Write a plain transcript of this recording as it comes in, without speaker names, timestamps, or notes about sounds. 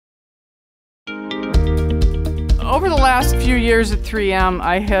Over the last few years at 3M,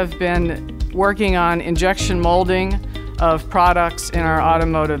 I have been working on injection molding of products in our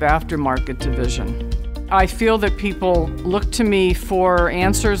automotive aftermarket division. I feel that people look to me for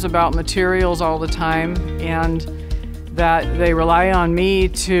answers about materials all the time, and that they rely on me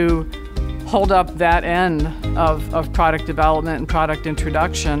to hold up that end of product development and product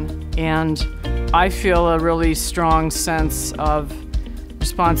introduction. And I feel a really strong sense of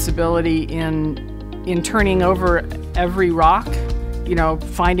responsibility in turning over every rock,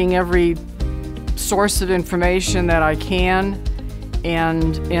 finding every source of information that I can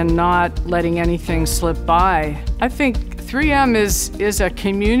and not letting anything slip by. I think 3M is a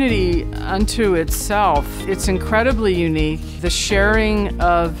community unto itself. It's incredibly unique. The sharing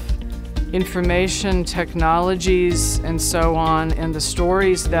of information, technologies, and so on, and the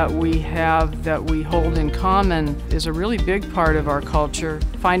stories that we have that we hold in common is a really big part of our culture.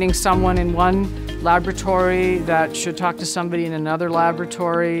 Finding someone in one laboratory that should talk to somebody in another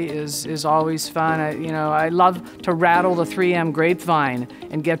laboratory is always fun. I love to rattle the 3M grapevine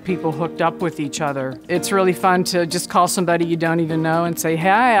and get people hooked up with each other. It's really fun to just call somebody you don't even know and say, "Hey,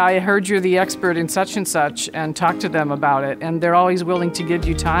 I heard you're the expert in such and talk to them about it. And they're always willing to give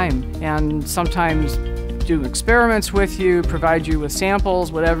you time and sometimes do experiments with you, provide you with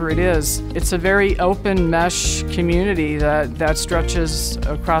samples, whatever it is. It's a very open mesh community that stretches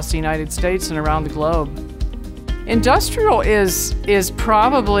across the United States and around the globe. Industrial is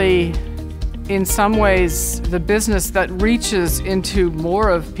probably, in some ways, the business that reaches into more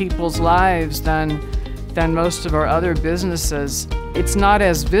of people's lives than most of our other businesses. It's not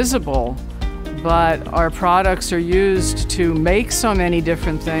as visible, but our products are used to make so many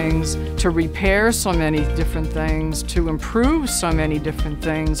different things, to repair so many different things, to improve so many different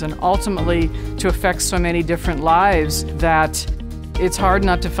things, and ultimately to affect so many different lives that it's hard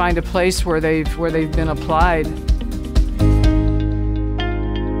not to find a place where they've been applied.